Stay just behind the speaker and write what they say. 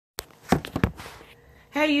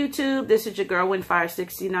Hey YouTube, this is your girl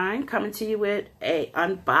Win569 coming to you with a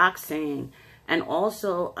unboxing and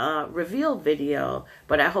also a reveal video.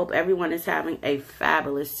 But I hope everyone is having a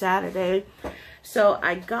fabulous Saturday. So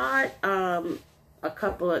I got I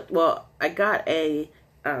got a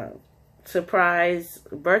surprise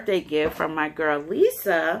birthday gift from my girl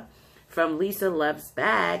Lisa from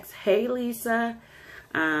Lisalovesbags. Hey Lisa,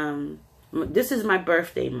 this is my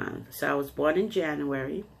birthday month. So I was born in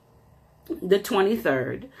January the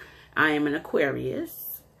 23rd. I am an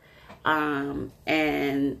Aquarius.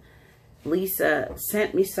 And Lisa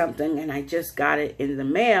sent me something and I just got it in the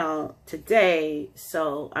mail today.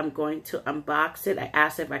 So I'm going to unbox it. I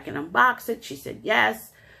asked if I can unbox it. She said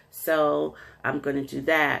yes. So I'm going to do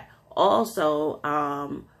that. Also,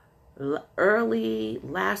 early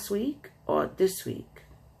last week or this week.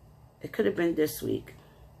 It could have been this week.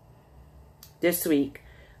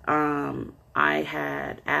 I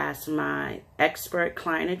had asked my expert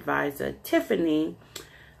client advisor, Tyffani,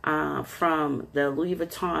 from the Louis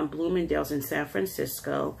Vuitton Bloomingdale's in San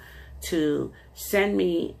Francisco, to send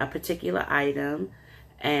me a particular item.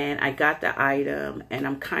 And I got the item, and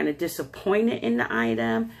I'm kind of disappointed in the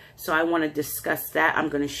item. So I want to discuss that. I'm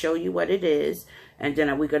going to show you what it is, and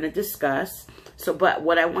then we're going to discuss. So, but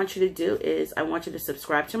what I want you to do is I want you to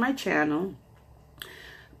subscribe to my channel.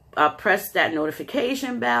 Press that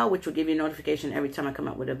notification bell, which will give you notification every time I come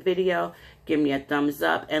out with a video. Give me a thumbs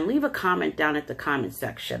up and leave a comment down at the comment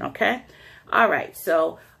section, okay? All right,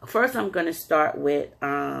 so first I'm going to start with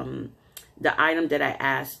the item that I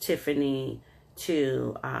asked Tyffani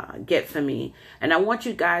to get for me. And I want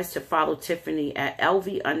you guys to follow Tyffani at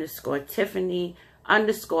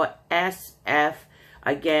LV_Tyffani_SF.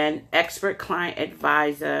 Again, expert client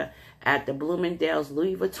advisor at the Bloomingdale's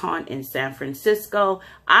Louis Vuitton in San Francisco.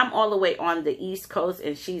 I'm all the way on the East Coast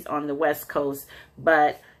and she's on the West Coast.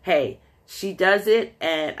 But hey, she does it,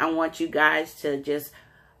 and I want you guys to just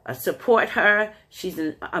support her. She's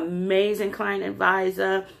an amazing client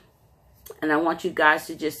advisor, and I want you guys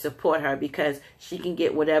to just support her because she can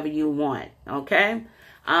get whatever you want, okay?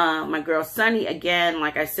 My girl Sunny, again,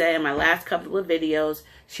 like I said in my last couple of videos,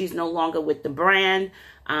 she's no longer with the brand.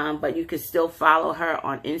 But you can still follow her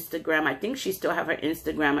on Instagram. I think she still have her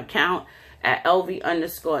Instagram account at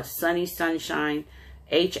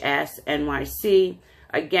LV_SunnySunshine_HSNYC.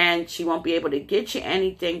 Again, she won't be able to get you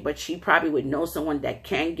anything, but she probably would know someone that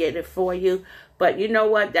can get it for you. But you know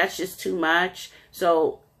what? That's just too much.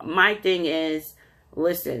 So my thing is,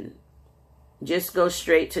 listen, just go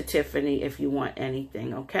straight to Tyffani if you want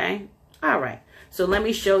anything, okay? All right. So let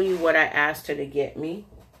me show you what I asked her to get me.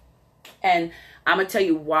 And I'm going to tell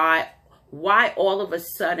you why all of a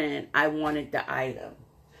sudden I wanted the item.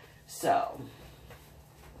 So,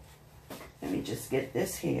 let me just get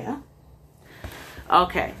this here.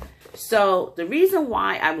 Okay, so the reason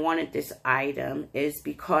why I wanted this item is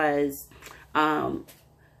because I'm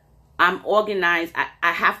organized.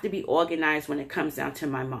 I have to be organized when it comes down to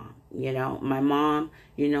my mom. You know, my mom,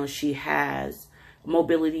 you know, she has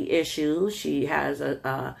mobility issues. She has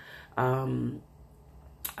a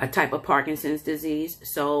type of Parkinson's disease.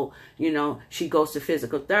 So, you know, she goes to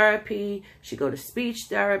physical therapy. She goes to speech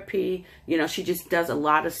therapy. You know, she just does a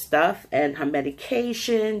lot of stuff, and her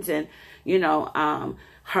medications and, you know,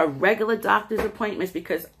 her regular doctor's appointments,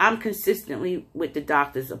 because I'm consistently with the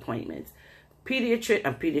doctor's appointments.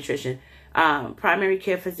 Pediatrician, primary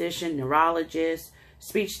care physician, neurologist,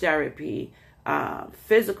 speech therapy,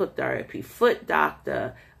 physical therapy, foot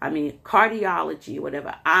doctor, I mean, cardiology,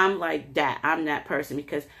 whatever. I'm like that. I'm that person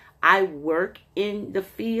because I work in the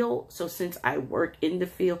field. So since I work in the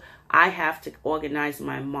field, I have to organize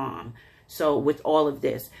my mom. So with all of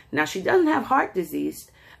this. Now, she doesn't have heart disease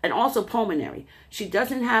and also pulmonary. She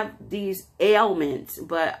doesn't have these ailments,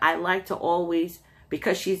 but I like to always,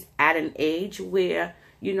 because she's at an age where,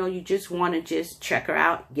 you know, you just want to just check her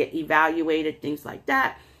out, get evaluated, things like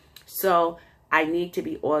that. So I need to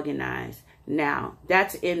be organized. Now,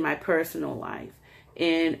 that's in my personal life.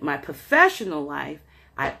 In my professional life,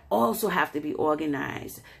 I also have to be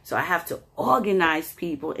organized. So I have to organize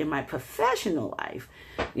people in my professional life.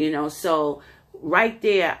 You know, so right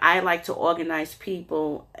there, I like to organize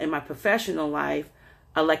people in my professional life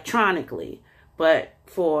electronically. But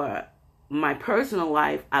for my personal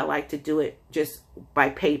life, I like to do it just by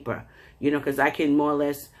paper. You know, because I can more or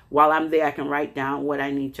less, while I'm there, I can write down what I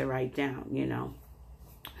need to write down, you know.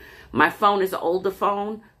 My phone is an older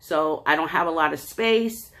phone, so I don't have a lot of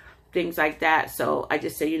space, things like that. So I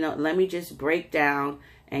just say, you know, let me just break down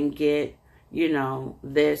and get, you know,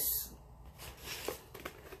 this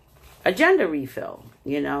agenda refill,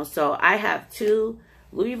 you know. So I have 2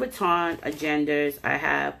 Louis Vuitton agendas. I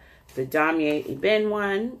have the Damier Ebene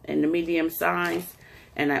one in the medium size.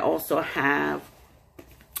 And I also have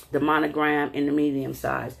the monogram in the medium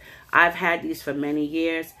size. I've had these for many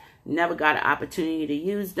years. Never got an opportunity to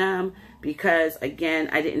use them because, again,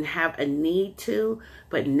 I didn't have a need to.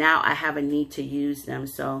 But now I have a need to use them.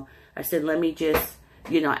 So I said, let me just,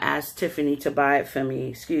 you know, ask Tyffani to buy it for me.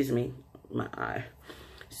 Excuse me, my eye.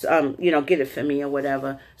 So, you know, get it for me or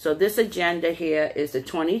whatever. So this agenda here is the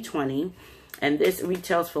 2020. And this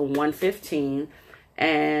retails for $115.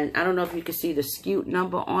 And I don't know if you can see the SKU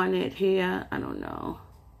number on it here. I don't know.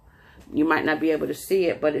 You might not be able to see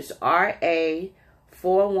it, but it's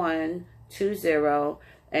RA4120.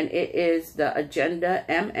 And it is the Agenda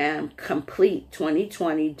MM Complete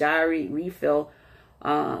 2020 Diary Refill.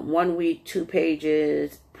 1 week, 2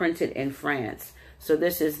 pages, printed in France. So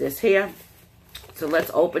this is this here. So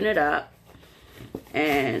let's open it up.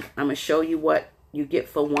 And I'm going to show you what you get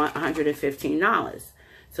for $115.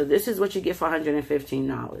 So this is what you get for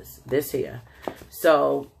 $115. This here.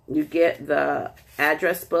 So you get the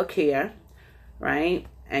address book here, right?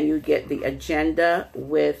 And you get the agenda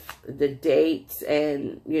with the dates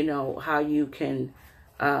and, you know, how you can,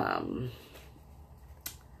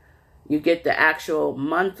 you get the actual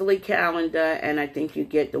monthly calendar, and I think you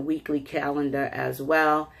get the weekly calendar as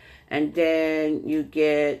well. And then you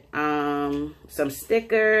get some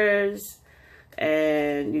stickers,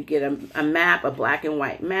 and you get a map, a black and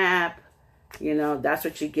white map. You know, that's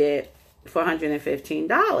what you get for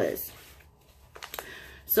 $115.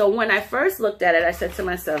 So when I first looked at it, I said to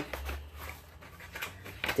myself,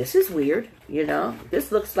 this is weird, you know. This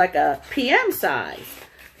looks like a PM size.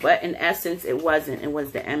 But in essence, it wasn't. It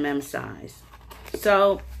was the MM size.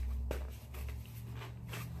 So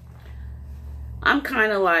I'm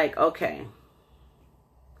kind of like, okay,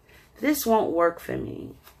 this won't work for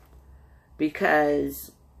me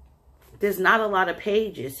because there's not a lot of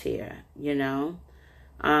pages here, you know.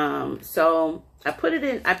 So I put it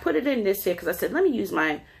in this here because I said, let me use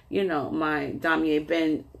my, you know, my Damier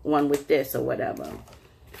Ebene one with this or whatever.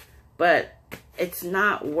 But it's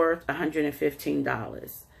not worth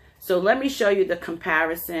 $115. So let me show you the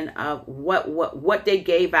comparison of what they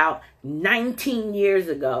gave out 19 years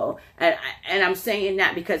ago. And I'm saying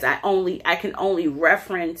that because I can only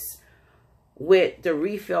reference with the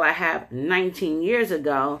refill I have 19 years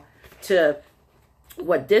ago to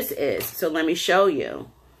what this is. So let me show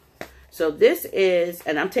you. So this is,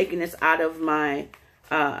 and I'm taking this out of my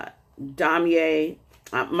Damier,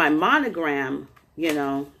 my monogram, you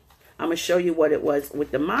know. I'm going to show you what it was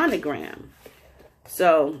with the monogram.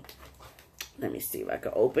 So let me see if I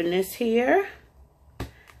can open this here.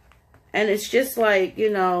 And it's just like, you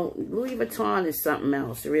know, Louis Vuitton is something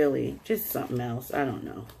else, really. Just something else. I don't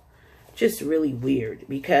know. Just really weird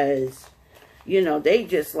because, you know, they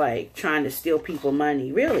just like trying to steal people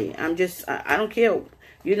money. Really. I don't care.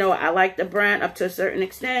 You know, I like the brand up to a certain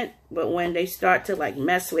extent. But when they start to like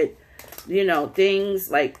mess with, you know, things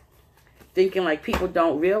like thinking like people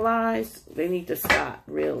don't realize, they need to stop,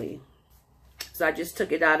 really. So I just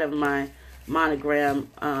took it out of my monogram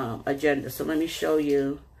agenda. So let me show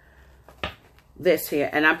you this here.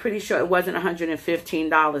 And I'm pretty sure it wasn't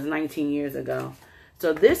 $115 19 years ago.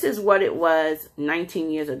 So this is what it was 19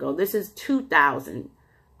 years ago. This is 2000,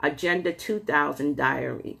 Agenda 2000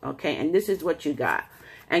 diary. Okay, and this is what you got.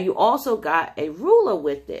 And you also got a ruler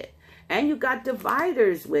with it. And you got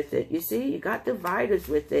dividers with it. You see, you got dividers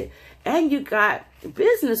with it. And you got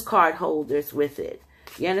business card holders with it.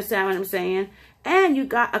 You understand what I'm saying? And you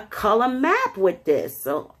got a color map with this.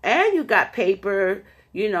 So, and you got paper,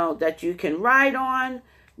 you know, that you can write on,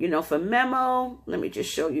 you know, for memo. Let me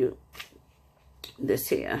just show you this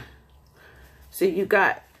here. So you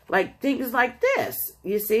got like things like this,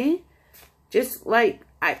 you see? Just like,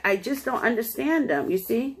 I just don't understand them, you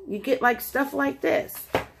see? You get like stuff like this,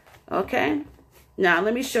 okay? Now,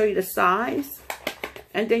 let me show you the size.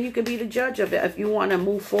 And then you can be the judge of it if you want to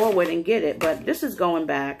move forward and get it. But this is going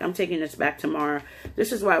back. I'm taking this back tomorrow.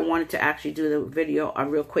 This is why I wanted to actually do the video, a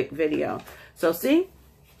real quick video. So see?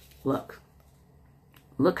 Look.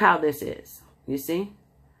 Look how this is. You see?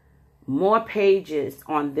 More pages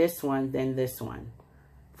on this one than this one.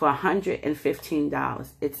 For $115.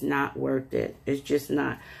 It's not worth it. It's just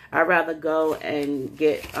not. I'd rather go and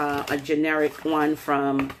get a generic one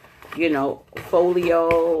from, you know, Folio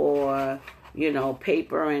or, you know,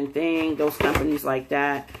 Paper and Thing, those companies like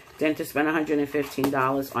that, than to spend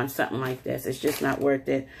 $115 on something like this. It's just not worth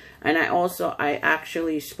it. And I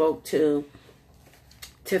actually spoke to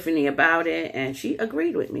Tyffani about it, and she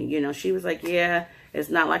agreed with me. You know, she was like, yeah, it's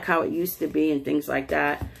not like how it used to be and things like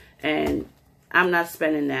that. And I'm not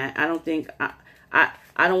spending that. I don't think,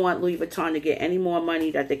 I don't want Louis Vuitton to get any more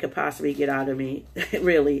money that they could possibly get out of me,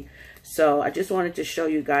 really. So I just wanted to show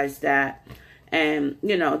you guys that, and,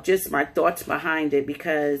 you know, just my thoughts behind it,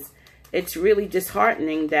 because it's really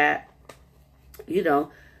disheartening that, you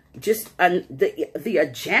know, just the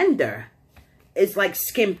agenda is like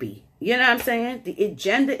skimpy. You know what I'm saying? The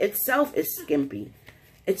agenda itself is skimpy.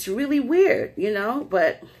 It's really weird, you know,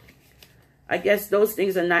 but I guess those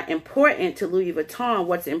things are not important to Louis Vuitton.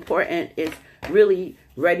 What's important is really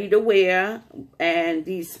ready to wear, and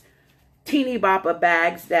these teeny bopper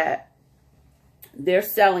bags that they're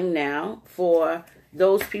selling now for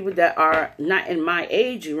those people that are not in my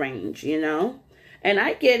age range, you know. And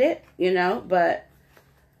I get it, you know, but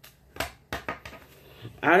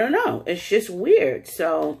I don't know. It's just weird.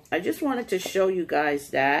 So I just wanted to show you guys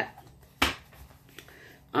that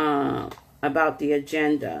about the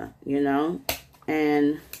agenda, you know.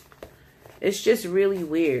 And it's just really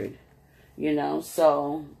weird, you know.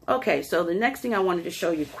 So, okay. So the next thing I wanted to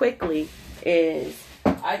show you quickly is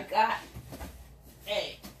I got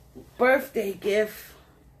a birthday gift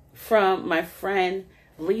from my friend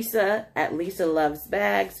Lisa at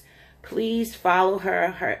Lisalovesbags. Please follow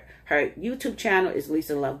her. Her YouTube channel is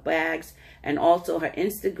Lisalovesbags, and also her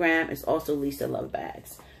Instagram is also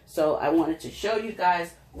Lisalovesbags. So I wanted to show you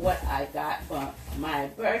guys what I got for my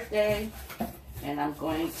birthday, and I'm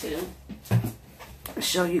going to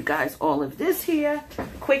show you guys all of this here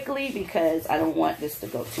quickly because I don't want this to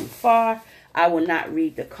go too far. I will not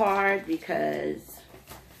read the card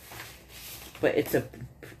but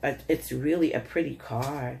it's really a pretty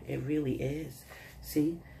card. It really is.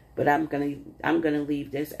 See? But I'm gonna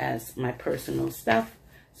leave this as my personal stuff.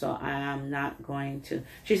 So I'm not going to.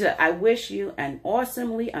 She said, I wish you an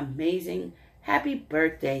awesomely amazing happy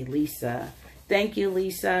birthday, Lisa. Thank you,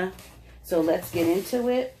 Lisa. So let's get into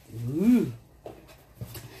it. Ooh.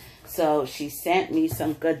 So she sent me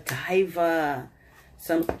some Godiva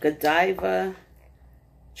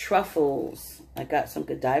truffles. I got some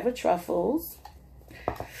Godiva truffles.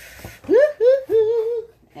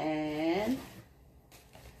 And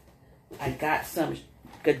I got some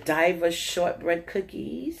Godiva shortbread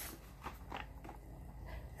cookies.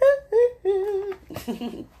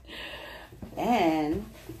 And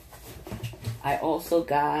I also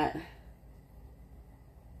got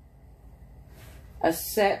a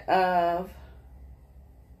set of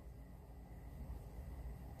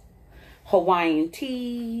Hawaiian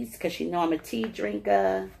teas, because you know I'm a tea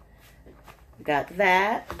drinker. Got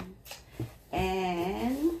that.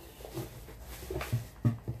 And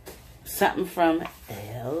something from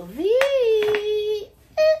LV.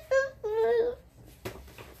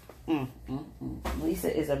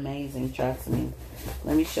 Lisa is amazing, trust me.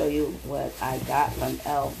 Let me show you what I got from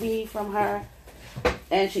LV from her.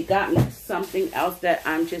 And she got me something else that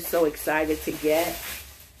I'm just so excited to get.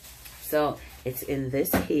 So it's in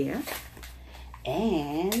this here.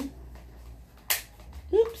 And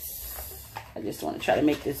oops, I just want to try to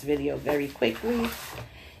make this video very quickly.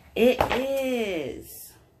 It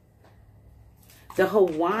is the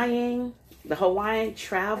Hawaiian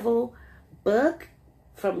travel book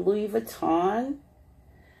from Louis Vuitton.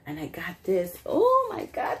 And I got this. Oh my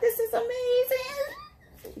God, this is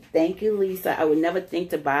amazing. Thank you, Lisa. I would never think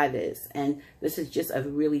to buy this. And this is just a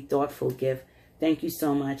really thoughtful gift. Thank you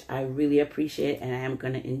so much. I really appreciate it, and I am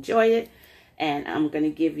going to enjoy it. And I'm going to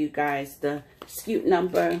give you guys the SKU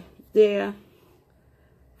number there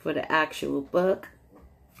for the actual book.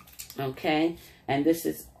 Okay. And this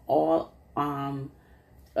is all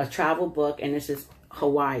a travel book, and this is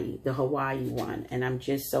Hawaii, the Hawaii one. And I'm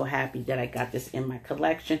just so happy that I got this in my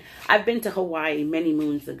collection. I've been to Hawaii many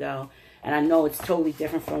moons ago, and I know it's totally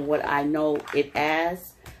different from what I know it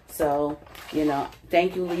as. So, you know,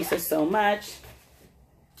 thank you, Lisa, so much.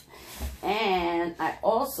 And I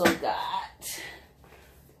also got,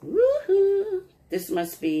 woohoo, this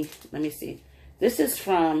must be, let me see. This is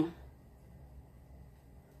from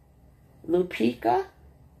Lupica.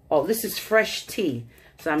 Oh, this is fresh tea.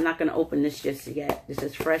 So I'm not going to open this just yet. This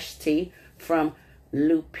is fresh tea from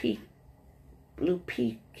Lupicia.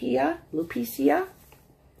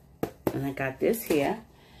 And I got this here.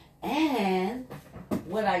 And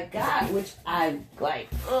what I got, which I'm like,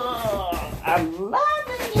 oh, I'm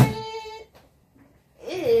loving it,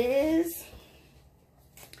 is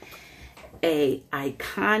the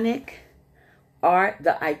iconic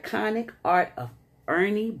art of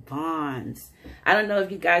Ernie Bonds. I don't know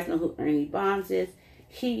if you guys know who Ernie Bonds is.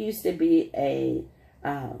 He used to be a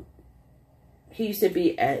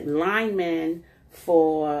lineman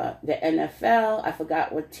for the NFL. I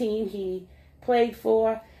forgot what team he played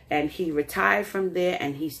for, and he retired from there,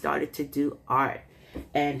 and he started to do art.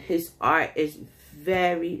 And his art is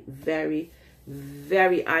very, very,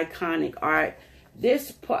 very iconic art.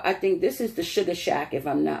 This part, I think this is the Sugar Shack, if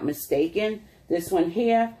I'm not mistaken. This one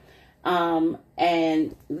here.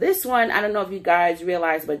 And this one, I don't know if you guys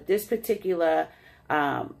realize, but this particular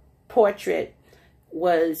portrait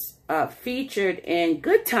was featured in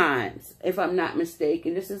Good Times, if I'm not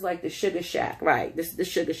mistaken. This is like the Sugar Shack, right? This is the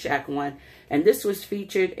Sugar Shack one. And this was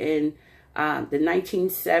featured in the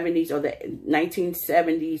 1970s or the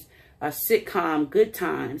 1970s sitcom Good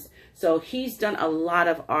Times. So he's done a lot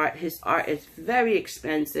of art. His art is very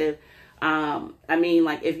expensive. I mean,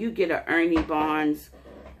 like, if you get an Ernie Barnes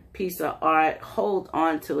piece of art, hold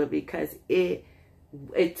on to it, because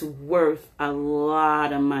it's worth a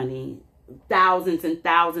lot of money. Thousands and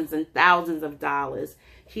thousands and thousands of dollars.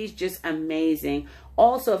 He's just amazing.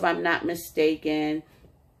 Also, if I'm not mistaken,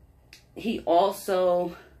 he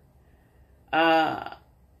also,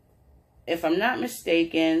 if I'm not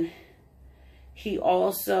mistaken, he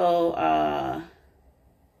also,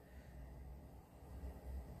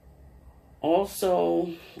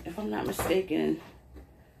 if I'm not mistaken,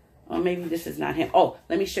 or maybe this is not him. Oh,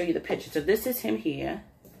 let me show you the picture. So this is him here.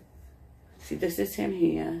 See, this is him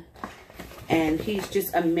here. And he's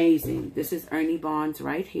just amazing. This is Ernie Barnes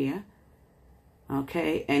right here.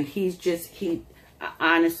 Okay. And he's just,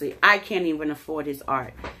 honestly, I can't even afford his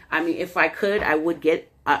art. I mean, if I could, I would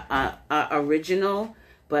get a original.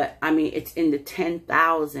 But, I mean, it's in the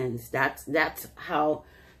 10,000s. That's how,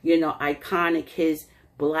 you know, iconic his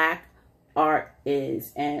black art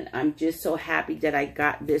is. And I'm just so happy that I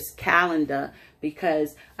got this calendar,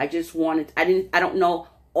 because I just wanted, I don't know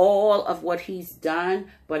all of what he's done,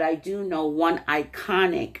 but I do know one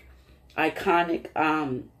iconic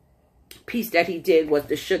piece that he did was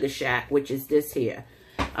the Sugar Shack, which is this here.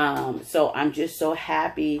 So I'm just so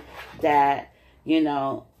happy that, you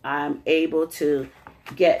know, I'm able to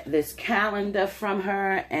get this calendar from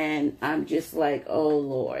her, and I'm just like, oh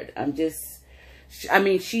Lord, I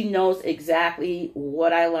mean, she knows exactly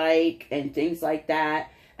what I like and things like that.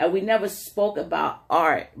 And we never spoke about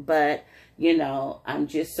art, but, you know, I'm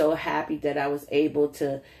just so happy that I was able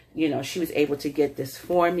to, you know, she was able to get this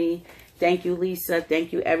for me. Thank you, Lisa.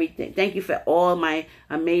 Thank you, everything. Thank you for all my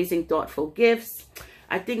amazing, thoughtful gifts.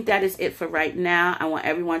 I think that is it for right now. I want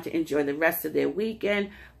everyone to enjoy the rest of their weekend.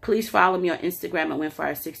 Please follow me on Instagram at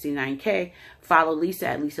Winfire69K. Follow Lisa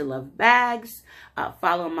at Lisalovesbags.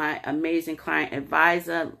 Follow my amazing client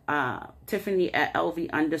advisor, Tyffani at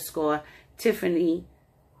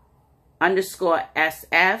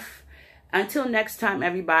LV_Tiffany_SF. Until next time,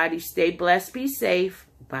 everybody, stay blessed, be safe.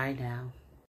 Bye now.